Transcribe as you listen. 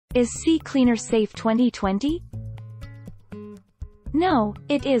Is CCleaner Safe 2020? No,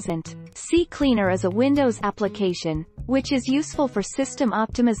 it isn't. CCleaner is a Windows application, which is useful for system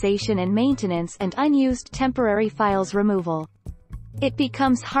optimization and maintenance and unused temporary files removal. It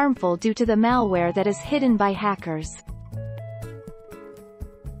becomes harmful due to the malware that is hidden by hackers.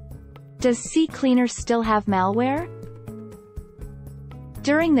 Does CCleaner still have malware?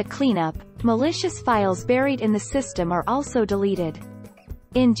 During the cleanup, malicious files buried in the system are also deleted.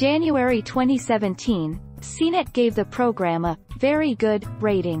 In January 2017, CNET gave the program a very good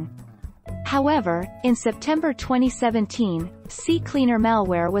rating. However, in September 2017, CCleaner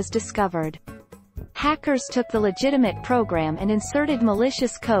malware was discovered. Hackers took the legitimate program and inserted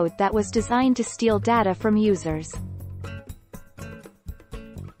malicious code that was designed to steal data from users.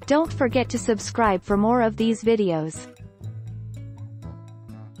 Don't forget to subscribe for more of these videos.